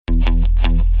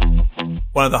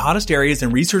One of the hottest areas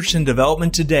in research and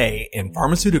development today in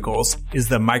pharmaceuticals is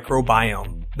the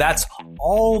microbiome. That's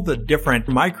all the different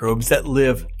microbes that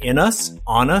live in us,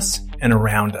 on us, and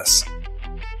around us.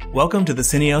 Welcome to the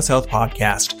Syneos Health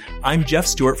Podcast. I'm Jeff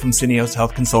Stewart from Syneos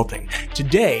Health Consulting.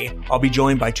 Today, I'll be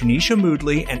joined by Tanisha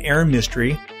Moodley and Aaron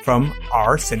Mistry from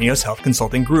our Syneos Health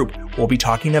Consulting group. We'll be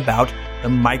talking about the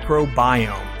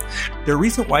microbiome. Their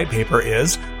recent white paper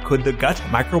is, Could the Gut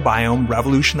Microbiome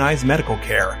Revolutionize Medical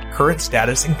Care? Current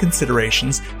Status and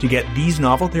Considerations to Get These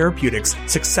Novel Therapeutics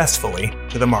Successfully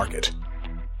to the Market.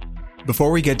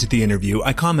 Before we get to the interview,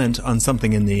 I comment on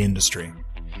something in the industry.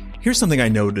 Here's something I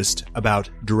noticed about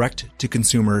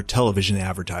direct-to-consumer television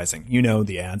advertising. You know,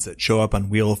 the ads that show up on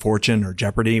Wheel of Fortune or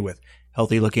Jeopardy with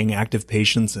healthy-looking active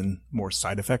patients and more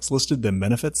side effects listed than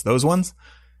benefits, those ones.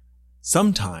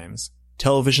 Sometimes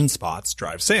television spots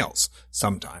drive sales.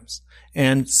 Sometimes.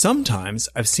 And sometimes,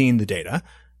 I've seen the data,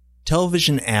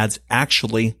 television ads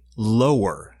actually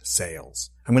lower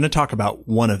sales. I'm going to talk about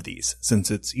one of these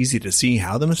since it's easy to see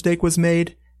how the mistake was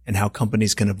made and how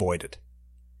companies can avoid it.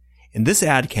 In this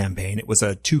ad campaign, it was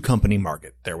a two-company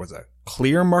market. There was a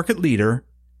clear market leader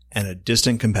and a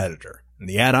distant competitor. And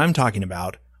the ad I'm talking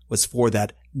about was for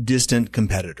that distant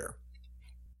competitor.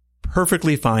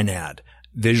 Perfectly fine ad.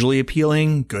 Visually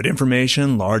appealing, good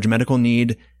information, large medical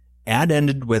need. Ad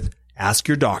ended with, ask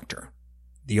your doctor.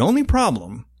 The only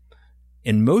problem,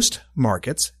 in most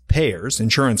markets, payers,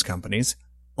 insurance companies,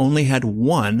 only had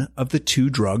one of the two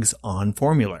drugs on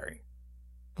formulary.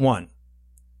 One.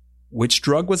 Which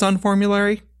drug was on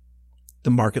formulary?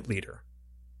 The market leader.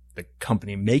 The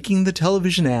company making the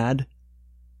television ad,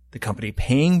 the company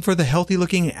paying for the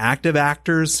healthy-looking active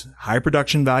actors, high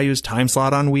production values, time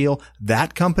slot on wheel,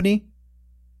 that company's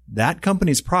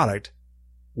product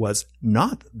was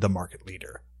not the market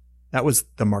leader. That was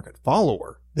the market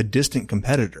follower, the distant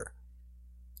competitor.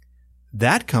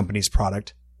 That company's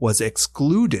product was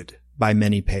excluded by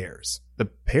many payers. The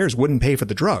payers wouldn't pay for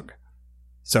the drug.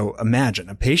 So imagine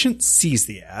a patient sees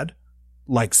the ad,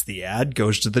 likes the ad,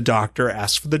 goes to the doctor,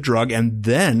 asks for the drug, and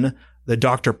then the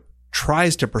doctor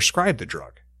tries to prescribe the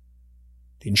drug.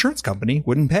 The insurance company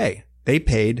wouldn't pay. They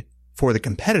paid for the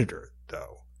competitor,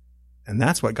 though. And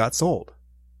that's what got sold.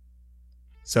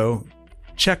 So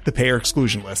check the payer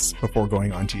exclusion lists before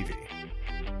going on TV.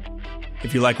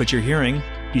 If you like what you're hearing,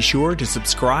 be sure to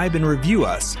subscribe and review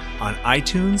us on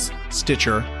iTunes,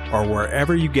 Stitcher, or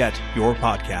wherever you get your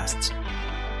podcasts.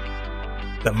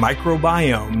 The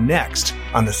microbiome next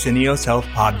on the Syneos Health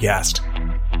Podcast.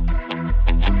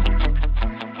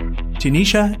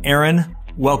 Tanisha, Aaron,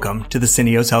 welcome to the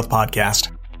Syneos Health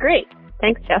Podcast. Great.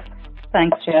 Thanks, Jeff.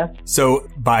 Thanks, Jeff. So,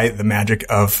 by the magic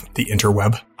of the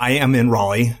interweb, I am in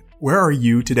Raleigh. Where are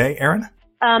you today, Aaron?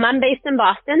 I'm based in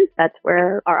Boston. That's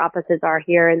where our offices are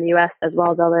here in the U.S. as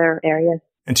well as other areas.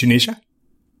 And Tanisha?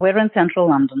 We're in central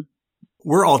London.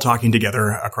 We're all talking together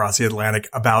across the Atlantic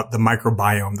about the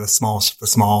microbiome, the smallest of the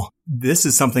small. This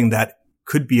is something that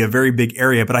could be a very big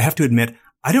area, but I have to admit,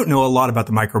 I don't know a lot about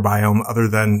the microbiome other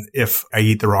than if I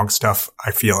eat the wrong stuff,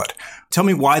 I feel it. Tell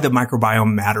me why the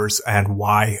microbiome matters and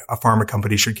why a pharma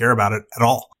company should care about it at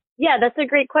all. Yeah, that's a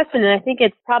great question. And I think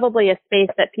it's probably a space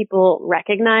that people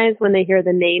recognize when they hear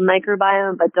the name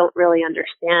microbiome, but don't really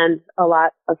understand a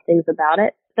lot of things about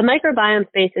it. The microbiome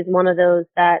space is one of those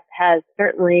that has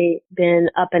certainly been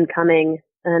up and coming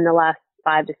in the last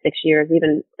 5 to 6 years,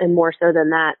 even and more so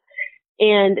than that.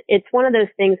 And it's one of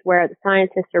those things where the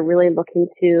scientists are really looking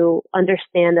to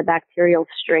understand the bacterial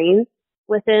strains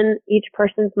within each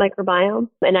person's microbiome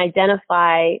and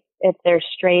identify if there's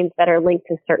strains that are linked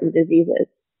to certain diseases.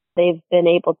 They've been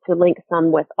able to link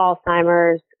some with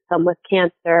Alzheimer's, some with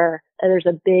cancer. There's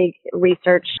a big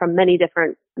research from many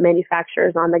different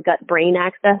manufacturers on the gut-brain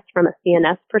axis from a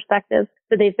CNS perspective.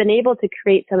 So they've been able to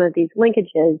create some of these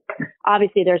linkages.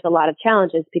 Obviously, there's a lot of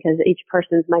challenges because each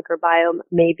person's microbiome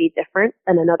may be different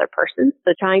than another person's.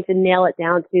 So trying to nail it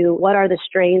down to what are the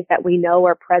strains that we know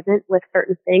are present with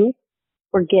certain things,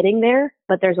 we're getting there,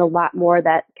 but there's a lot more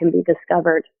that can be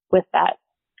discovered with that.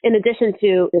 In addition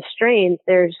to the strains,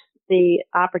 there's the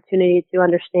opportunity to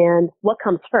understand what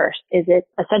comes first. Is it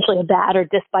essentially a bad or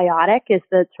dysbiotic is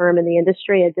the term in the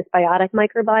industry, a dysbiotic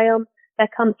microbiome that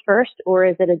comes first, or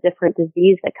is it a different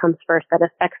disease that comes first that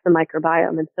affects the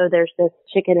microbiome? And so there's this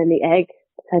chicken and the egg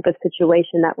type of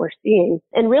situation that we're seeing.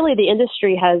 And really the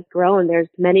industry has grown. There's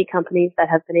many companies that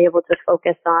have been able to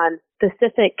focus on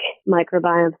specific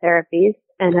microbiome therapies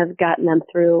and have gotten them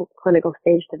through clinical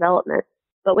stage development.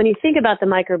 But when you think about the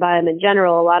microbiome in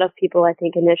general, a lot of people, I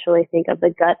think, initially think of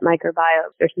the gut microbiome.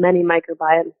 There's many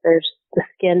microbiomes. There's the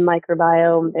skin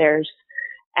microbiome. There's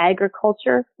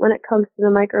agriculture when it comes to the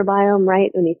microbiome,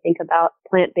 right? When you think about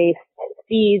plant-based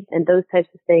seeds and those types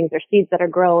of things, or seeds that are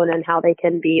grown and how they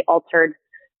can be altered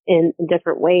in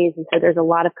different ways. And so there's a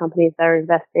lot of companies that are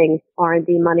investing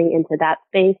R&D money into that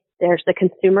space. There's the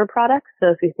consumer products.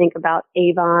 So if you think about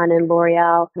Avon and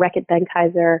L'Oreal, Reckitt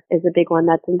Benckiser is a big one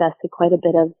that's invested quite a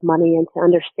bit of money into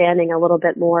understanding a little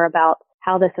bit more about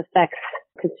how this affects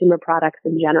consumer products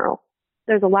in general.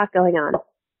 There's a lot going on.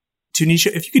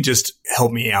 Tunisia, if you could just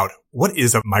help me out, what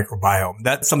is a microbiome?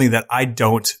 That's something that I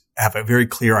don't have a very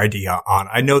clear idea on.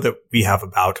 I know that we have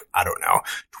about,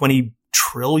 20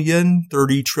 trillion,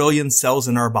 30 trillion cells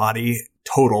in our body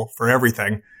total for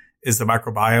everything. Is the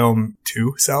microbiome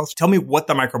 2 cells? Tell me what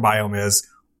the microbiome is,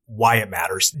 why it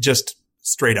matters, just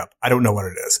straight up. I don't know what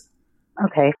it is.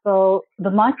 Okay, so the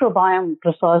microbiome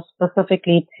refers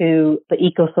specifically to the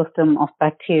ecosystem of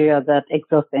bacteria that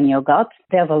exists in your gut.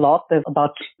 There's a lot. There's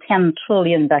about 10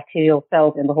 trillion bacterial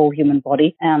cells in the whole human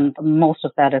body, and most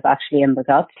of that is actually in the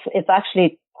gut. It's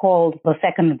actually called the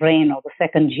second brain or the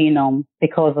second genome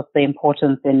because of the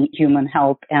importance in human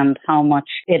health and how much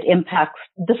it impacts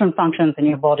different functions in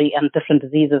your body and different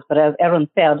diseases. But as Erin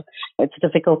said, it's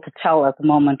difficult to tell at the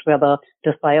moment whether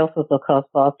dysbiosis occurs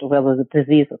first or whether the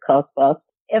disease occurs first.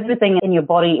 Everything in your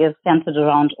body is centered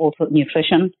around also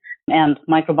nutrition, and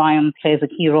microbiome plays a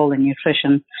key role in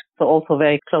nutrition, so also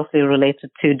very closely related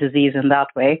to disease in that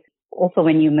way. Also,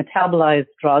 when you metabolize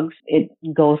drugs, it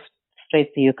goes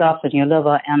straight to your gut and your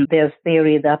liver, and there's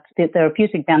theory that the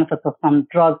therapeutic benefits of some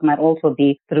drugs might also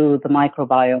be through the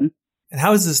microbiome. And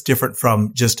how is this different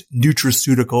from just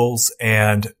nutraceuticals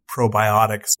and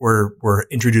probiotics? We're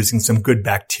introducing some good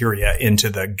bacteria into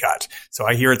the gut. So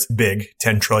I hear it's big,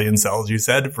 10 trillion cells, you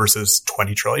said, versus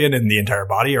 20 trillion in the entire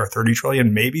body, or 30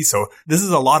 trillion maybe. So this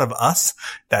is a lot of us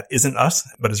that isn't us,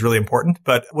 but is really important.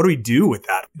 But what do we do with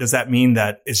that? Does that mean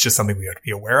that it's just something we have to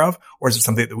be aware of, or is it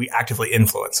something that we actively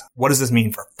influence? What does this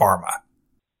mean for pharma?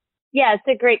 Yeah, it's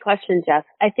a great question, Jeff.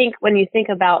 I think when you think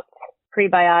about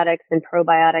prebiotics and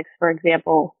probiotics, for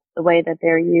example, the way that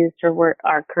they're used or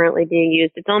are currently being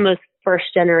used, it's almost first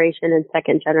generation and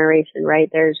second generation, right?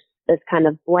 There's this kind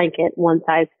of blanket, one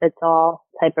size fits all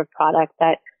type of product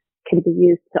that can be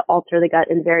used to alter the gut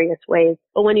in various ways.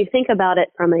 But when you think about it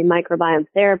from a microbiome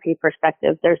therapy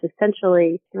perspective, there's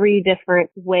essentially 3 different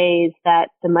ways that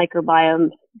the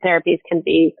microbiome therapies can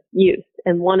be used.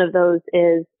 And one of those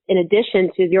is, in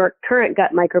addition to your current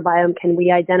gut microbiome, can we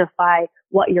identify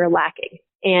what you're lacking?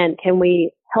 And can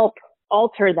we help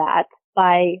alter that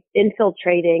by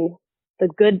infiltrating the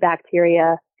good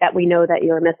bacteria that we know that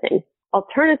you're missing?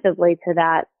 Alternatively to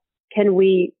that, can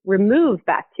we remove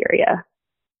bacteria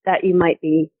that you might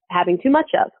be having too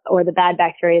much of, or the bad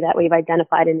bacteria that we've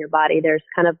identified in your body? There's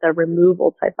kind of the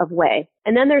removal type of way.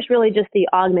 And then there's really just the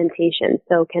augmentation.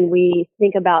 So can we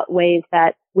think about ways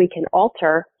that we can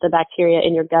alter the bacteria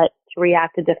in your gut to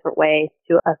react a different way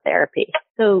to a therapy?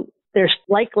 So there's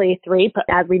likely 3,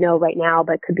 as we know right now,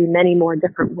 but could be many more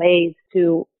different ways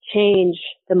to change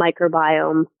the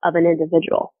microbiome of an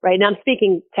individual, right? Now I'm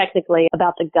speaking technically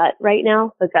about the gut right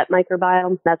now, the gut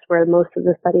microbiome. That's where most of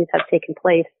the studies have taken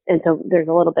place. And so there's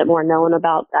a little bit more known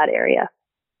about that area.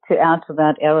 To add to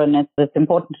that, Erin, it's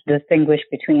important to distinguish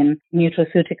between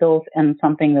nutraceuticals and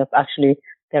something that's actually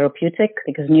therapeutic,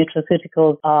 because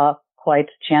nutraceuticals are quite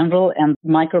general and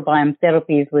microbiome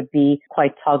therapies would be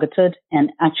quite targeted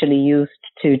and actually used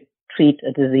to treat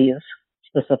a disease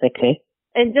specifically.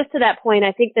 And just to that point,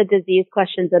 I think the disease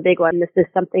question is a big one. This is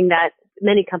something that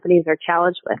many companies are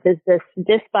challenged with, is this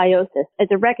dysbiosis.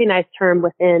 It's a recognized term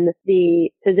within the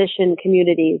physician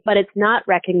community, but it's not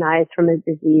recognized from a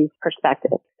disease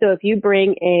perspective. So if you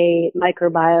bring a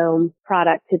microbiome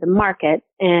product to the market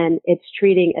and it's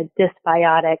treating a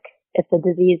dysbiotic, if the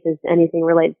disease is anything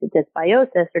related to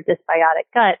dysbiosis or dysbiotic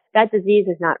gut, that disease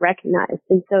is not recognized.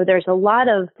 And so there's a lot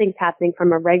of things happening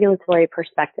from a regulatory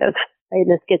perspective. Right? And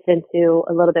this gets into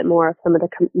a little bit more of some of the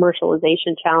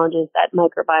commercialization challenges that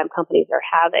microbiome companies are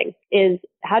having, is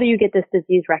how do you get this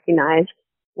disease recognized?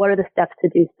 What are the steps to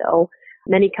do so?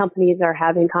 Many companies are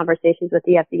having conversations with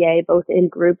the FDA, both in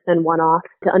groups and one-off,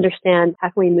 to understand how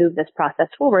can we move this process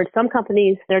forward. Some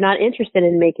companies, they're not interested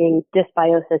in making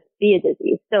dysbiosis be a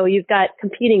disease. So you've got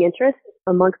competing interests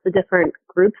amongst the different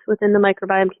groups within the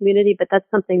microbiome community, but that's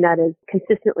something that is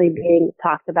consistently being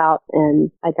talked about and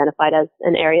identified as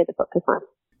an area to focus on.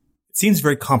 It seems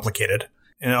very complicated,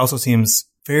 and it also seems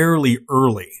fairly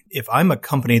early. If I'm a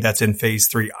company that's in phase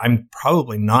 3, I'm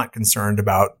probably not concerned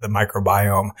about the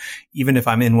microbiome, even if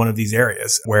I'm in one of these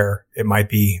areas where it might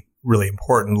be really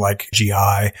important, like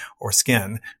GI or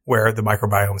skin, where the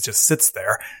microbiome just sits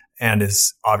there. and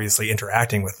is obviously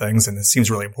interacting with things, and it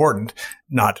seems really important,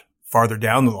 not farther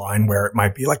down the line where it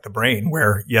might be like the brain,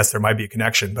 where yes, there might be a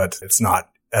connection, but it's not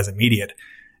as immediate.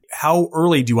 How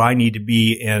early do I need to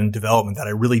be in development that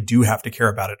I really do have to care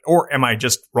about it? Or am I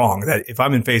just wrong that if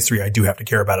I'm in phase 3, I do have to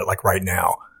care about it like right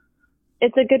now?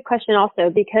 It's a good question also,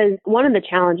 because one of the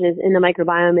challenges in the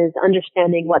microbiome is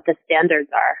understanding what the standards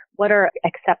are. What are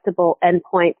acceptable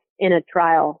endpoints in a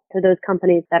trial? So those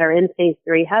companies that are in phase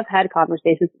 3 have had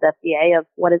conversations with FDA of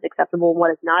what is acceptable and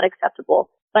what is not acceptable.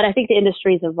 But I think the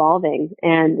industry is evolving,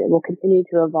 and it will continue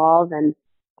to evolve. And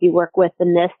we work with the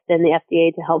NIST and the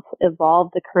FDA to help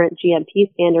evolve the current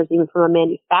GMP standards, even from a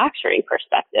manufacturing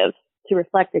perspective, to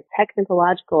reflect the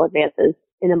technological advances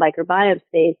in the microbiome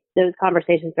space. Those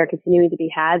conversations are continuing to be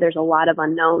had. There's a lot of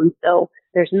unknowns. So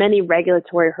there's many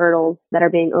regulatory hurdles that are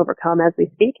being overcome as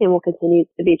we speak, and will continue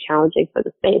to be challenging for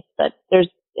the space. But there's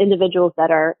individuals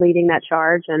that are leading that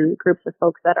charge and groups of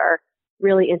folks that are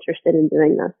really interested in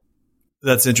doing this.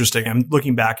 That's interesting. I'm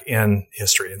looking back in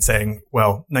history and saying,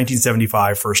 well,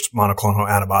 1975, first monoclonal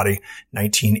antibody.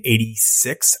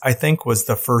 1986, I think, was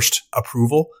the first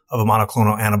approval of a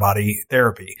monoclonal antibody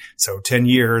therapy. So 10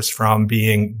 years from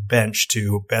being bench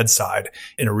to bedside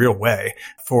in a real way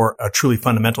for a truly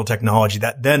fundamental technology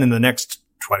that then in the next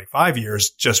 25 years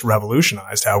just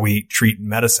revolutionized how we treat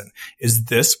medicine. Is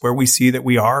this where we see that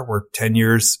we are? We're 10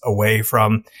 years away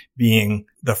from being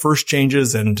the first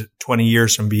changes and 20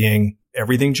 years from being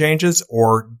everything changes,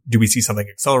 or do we see something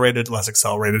accelerated, less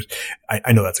accelerated?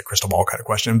 I know that's a crystal ball kind of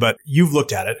question, but you've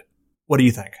looked at it. What do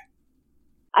you think?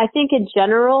 I think in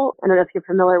general, I don't know if you're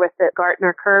familiar with the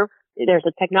Gartner curve. There's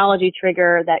a technology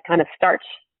trigger that kind of starts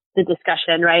the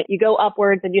discussion, right? You go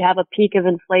upwards and you have a peak of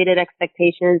inflated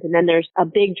expectations, and then there's a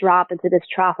big drop into this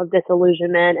trough of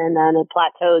disillusionment, and then it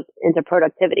plateaus into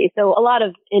productivity. So a lot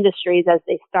of industries, as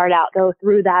they start out, go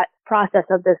through that process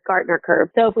of this Gartner curve.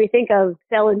 So if we think of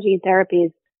cell and gene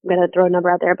therapies, I'm going to throw a number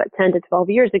out there, but 10 to 12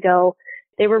 years ago,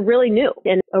 they were really new.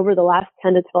 And over the last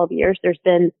 10 to 12 years, there's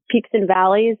been peaks and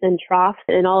valleys and troughs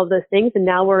and all of those things. And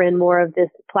now we're in more of this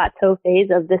plateau phase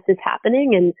of this is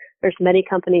happening. And there's many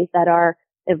companies that are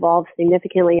evolved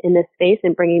significantly in this space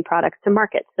and bringing products to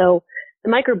market. So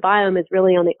the microbiome is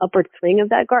really on the upward swing of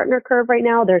that Gartner curve right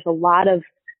now. There's a lot of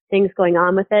things going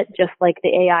on with it, just like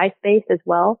the AI space as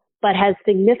well, but has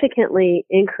significantly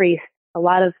increased. A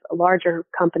lot of larger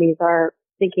companies are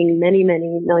sinking many,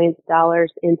 many millions of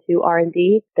dollars into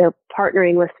R&D. They're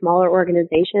partnering with smaller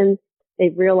organizations.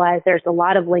 They've realized there's a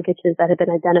lot of linkages that have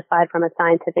been identified from a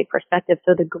scientific perspective.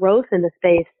 So the growth in the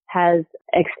space has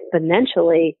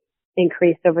exponentially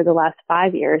increased over the last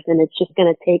 5 years, and it's just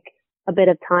going to take a bit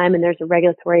of time, and there's a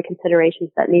regulatory considerations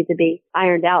that need to be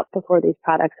ironed out before these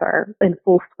products are in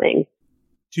full swing.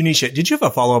 Janisha, did you have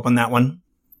a follow-up on that one?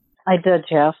 I did,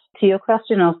 Jeff. To your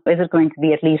question of, is it going to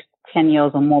be at least 10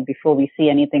 years or more before we see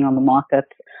anything on the market?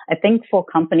 I think for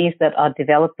companies that are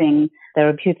developing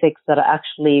therapeutics that are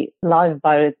actually live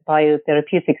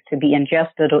biotherapeutics to be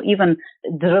ingested, or even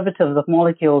derivatives of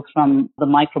molecules from the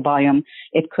microbiome,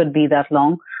 it could be that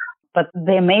long. But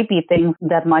there may be things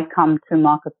that might come to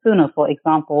market sooner. For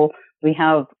example, we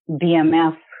have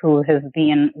BMS, who has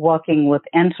been working with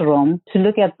Enterome to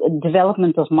look at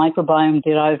development of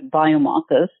microbiome-derived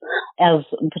biomarkers as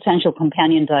potential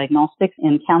companion diagnostics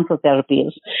in cancer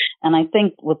therapies. And I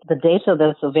think with the data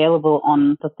that's available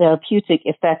on the therapeutic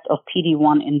effect of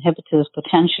PD-1 inhibitors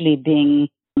potentially being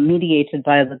mediated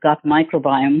by the gut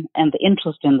microbiome and the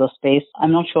interest in the space,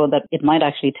 I'm not sure that it might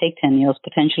actually take 10 years,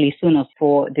 potentially sooner,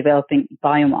 for developing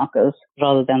biomarkers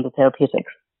rather than the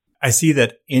therapeutics. I see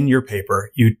that in your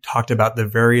paper, you talked about the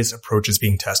various approaches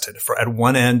being tested. For at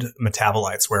one end,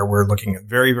 metabolites, where we're looking at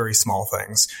very, very small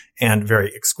things and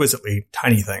very exquisitely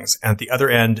tiny things. And at the other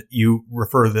end, you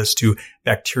refer this to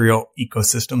bacterial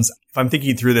ecosystems. If I'm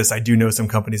thinking through this, I do know some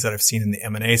companies that I've seen in the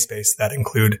M&A space that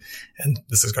include, and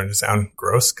this is going to sound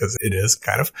gross because it is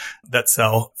kind of, that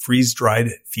sell freeze-dried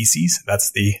feces.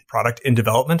 That's the product in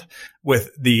development,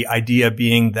 with the idea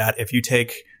being that if you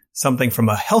take something from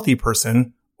a healthy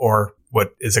person, or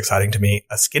what is exciting to me,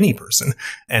 a skinny person,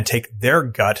 and take their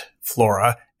gut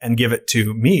flora and give it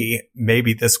to me,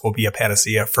 maybe this will be a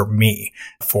panacea for me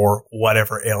for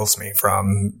whatever ails me,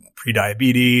 from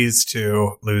prediabetes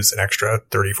to lose an extra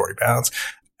 30, 40 pounds.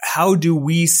 How do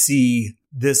we see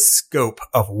this scope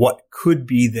of what could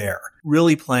be there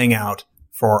really playing out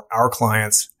for our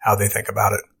clients, how they think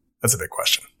about it? That's a big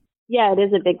question. Yeah, it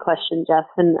is a big question, Jeff,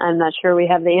 and I'm not sure we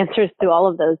have the answers to all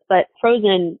of those. But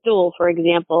frozen stool, for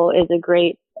example, is a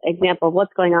great example of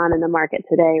what's going on in the market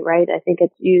today, right? I think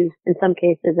it's used in some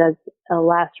cases as a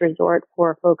last resort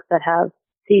for folks that have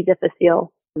C.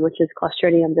 difficile which is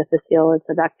Clostridium difficile. It's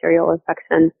a bacterial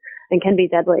infection and can be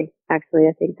deadly. Actually,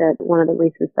 I think that one of the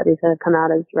recent studies that have come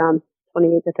out is around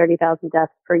 28 to 30,000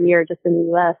 deaths per year just in the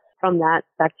U.S. from that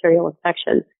bacterial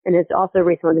infection. And it's also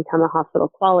recently become a hospital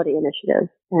quality initiative.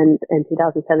 And in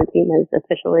 2017 has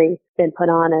officially been put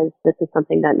on as this is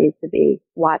something that needs to be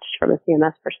watched from a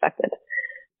CMS perspective.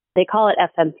 They call it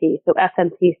FMT. So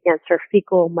FMT stands for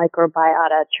fecal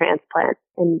microbiota transplant.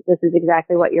 And this is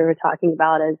exactly what you're talking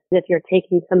about is if you're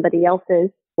taking somebody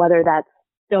else's, whether that's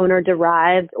donor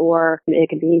derived or it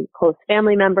could be close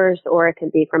family members or it can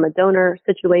be from a donor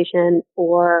situation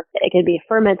or it can be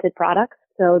fermented products.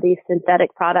 So these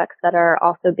synthetic products that are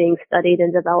also being studied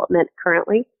in development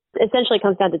currently essentially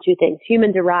comes down to two things,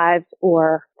 human derived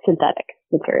or synthetic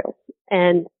materials.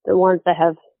 And the ones that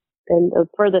have been the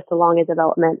furthest along in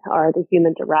development are the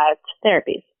human derived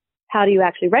therapies. How do you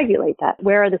actually regulate that?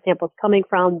 Where are the samples coming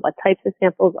from? What types of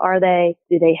samples are they?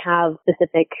 Do they have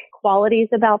specific qualities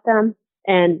about them?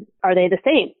 And are they the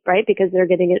same, right? Because they're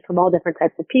getting it from all different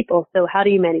types of people. So how do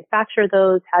you manufacture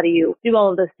those? How do you do all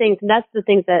of those things? And that's the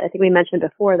things that I think we mentioned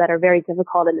before that are very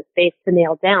difficult in the space to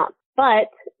nail down.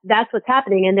 But that's what's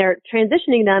happening. And they're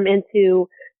transitioning them into,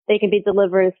 they can be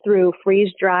delivered through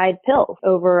freeze-dried pills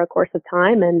over a course of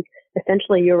time. And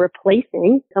essentially you're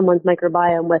replacing someone's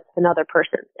microbiome with another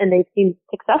person's. And they've seen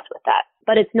success with that.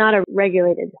 But it's not a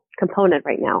regulated component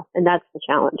right now. And that's the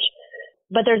challenge.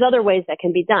 But there's other ways that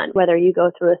can be done, whether you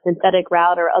go through a synthetic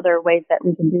route or other ways that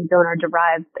we can do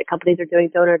donor-derived, the companies are doing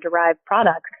donor-derived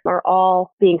products are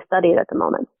all being studied at the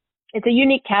moment. It's a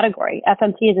unique category.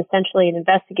 FMT is essentially an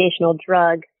investigational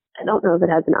drug. I don't know if it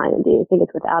has an IND. I think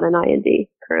it's without an IND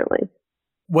currently.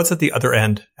 What's at the other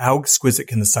end? How exquisite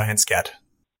can the science get?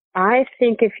 I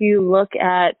think if you look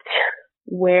at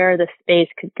where the space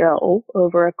could go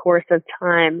over a course of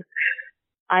time,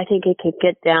 I think it could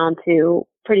get down to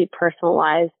pretty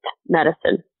personalized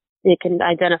medicine. It can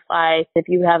identify if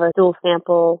you have a stool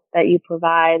sample that you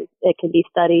provide, it can be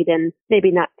studied and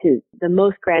maybe not to the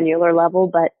most granular level,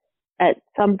 but at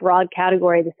some broad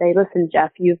category to say, listen, Jeff,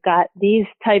 you've got these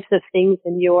types of things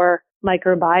in your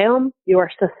microbiome. You are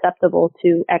susceptible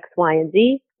to X, Y, and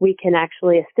Z. We can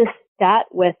actually assist that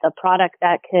with a product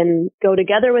that can go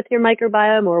together with your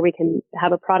microbiome, or we can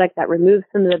have a product that removes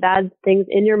some of the bad things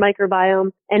in your microbiome.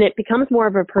 And it becomes more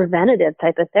of a preventative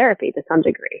type of therapy to some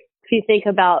degree. If you think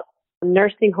about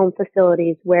nursing home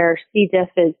facilities where C. diff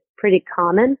is pretty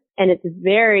common and it's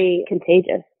very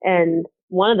contagious. And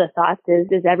one of the thoughts is,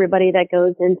 does everybody that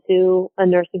goes into a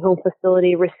nursing home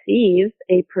facility receive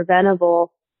a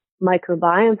preventable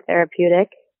microbiome therapeutic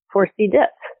for C. diff?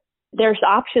 There's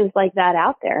options like that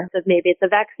out there. So maybe it's a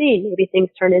vaccine. Maybe things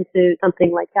turn into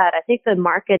something like that. I think the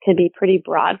market can be pretty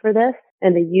broad for this,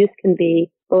 and the use can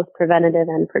be both preventative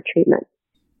and for treatment.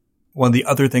 One of the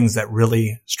other things that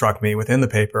really struck me within the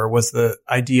paper was the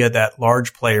idea that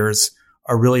large players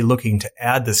are really looking to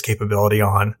add this capability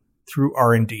on through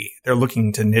R&D. They're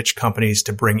looking to niche companies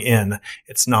to bring in.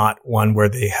 It's not one where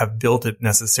they have built it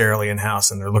necessarily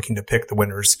in-house and they're looking to pick the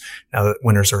winners now that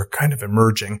winners are kind of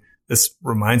emerging. This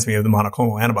reminds me of the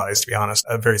monoclonal antibodies, to be honest,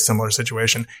 a very similar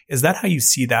situation. Is that how you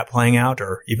see that playing out,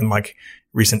 or even like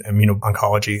recent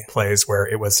immuno-oncology plays where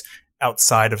it was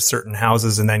outside of certain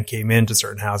houses and then came into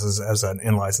certain houses as an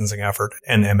in-licensing effort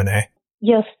and M&A?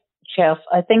 Yes, Jeff.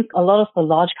 I think a lot of the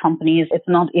large companies, it's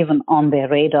not even on their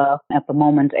radar at the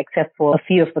moment, except for a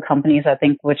few of the companies, I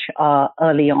think, which are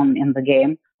early on in the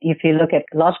game. If you look at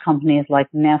large companies like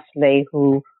Nestle,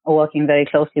 who are working very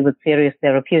closely with Sirius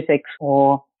Therapeutics,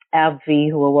 or AbbVie,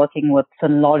 who are working with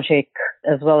Synlogic,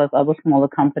 as well as other smaller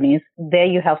companies. There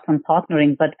you have some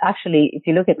partnering, but actually, if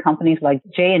you look at companies like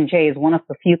J&J is one of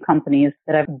the few companies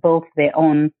that have built their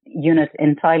own unit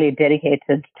entirely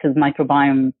dedicated to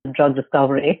microbiome drug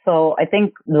discovery. So I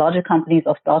think larger companies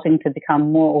are starting to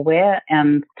become more aware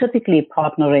and typically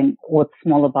partnering with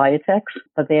smaller biotechs,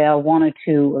 but there are one or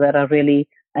two that are really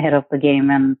ahead of the game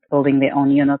and building their own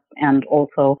units and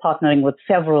also partnering with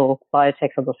several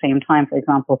biotechs at the same time. For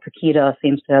example, Takeda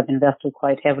seems to have invested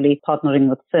quite heavily, partnering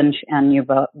with Finch and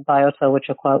Biota, which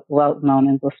are quite well known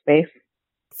in the space.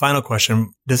 Final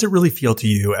question. Does it really feel to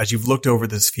you, as you've looked over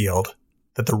this field,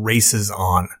 that the race is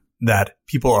on, that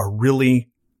people are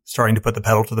really starting to put the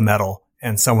pedal to the metal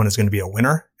and someone is going to be a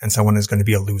winner and someone is going to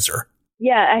be a loser?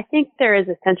 Yeah, I think there is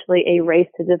essentially a race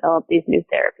to develop these new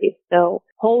therapies. So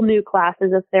whole new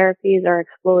classes of therapies are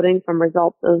exploding from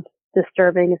results of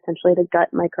disturbing essentially the gut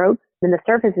microbes. And the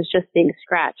surface is just being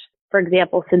scratched. For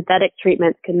example, synthetic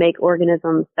treatments can make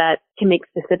organisms that can make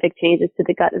specific changes to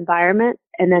the gut environment.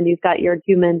 And then you've got your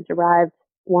human-derived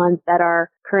ones that are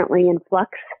currently in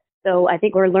flux. So I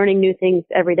think we're learning new things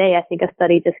every day. I think a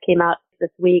study just came out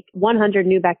this week, 100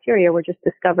 new bacteria were just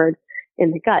discovered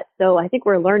in the gut. So I think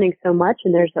we're learning so much,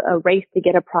 and there's a race to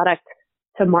get a product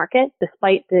to market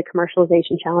despite the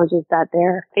commercialization challenges that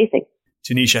they're facing.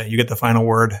 Tanisha, you get the final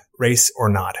word, race or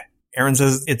not. Aaron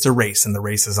says it's a race and the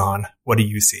race is on. What do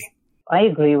you see? I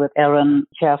agree with Aaron,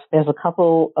 Jeff. There's a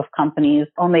couple of companies,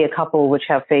 only a couple which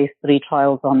have phase 3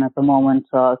 trials on at the moment.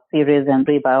 Series and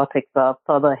Prebiotics are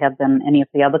further ahead than any of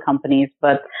the other companies,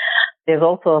 but there's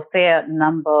also a fair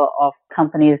number of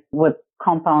companies with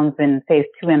compounds in phase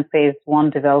 2 and phase 1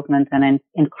 development and an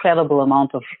incredible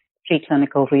amount of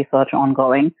preclinical research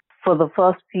ongoing. For the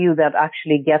first few that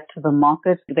actually get to the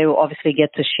market, they will obviously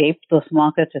get to shape this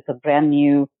market. It's a brand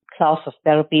new class of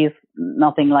therapies,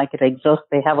 nothing like it exists.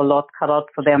 They have a lot cut out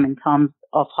for them in terms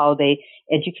of how they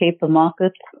educate the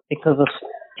market because of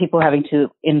people having to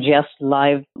ingest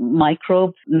live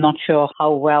microbes. Not sure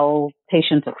how well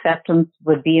patient acceptance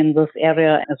would be in this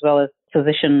area, as well as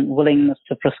physician willingness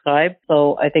to prescribe.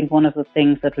 So I think one of the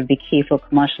things that would be key for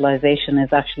commercialization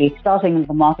is actually starting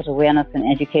the market awareness and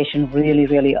education really,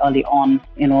 really early on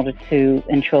in order to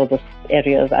ensure this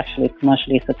area is actually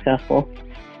commercially successful.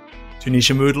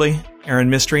 Tanisha Moodley, Aaron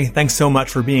Mistry, thanks so much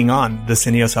for being on the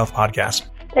Syneos Health Podcast.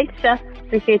 Thanks, Jeff.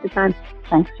 Appreciate the time.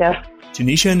 Thanks, Jeff.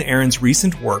 Tanisha and Aaron's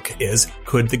recent work is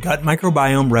Could the Gut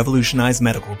Microbiome Revolutionize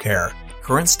Medical Care?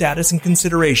 Current status and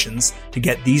considerations to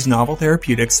get these novel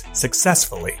therapeutics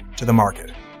successfully to the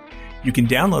market. You can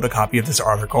download a copy of this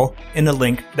article in a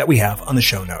link that we have on the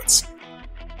show notes.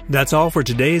 That's all for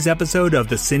today's episode of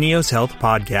the Syneos Health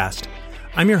Podcast.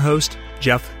 I'm your host,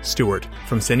 Jeff Stewart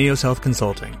from Syneos Health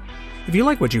Consulting. If you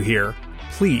like what you hear,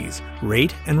 please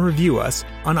rate and review us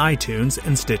on iTunes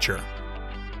and Stitcher.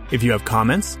 If you have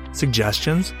comments,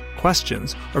 suggestions,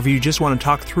 questions, or if you just want to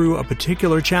talk through a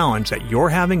particular challenge that you're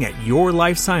having at your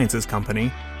life sciences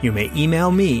company, you may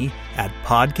email me at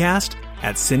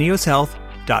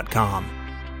podcast@syneoshealth.com.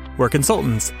 We're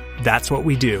consultants. That's what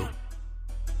we do.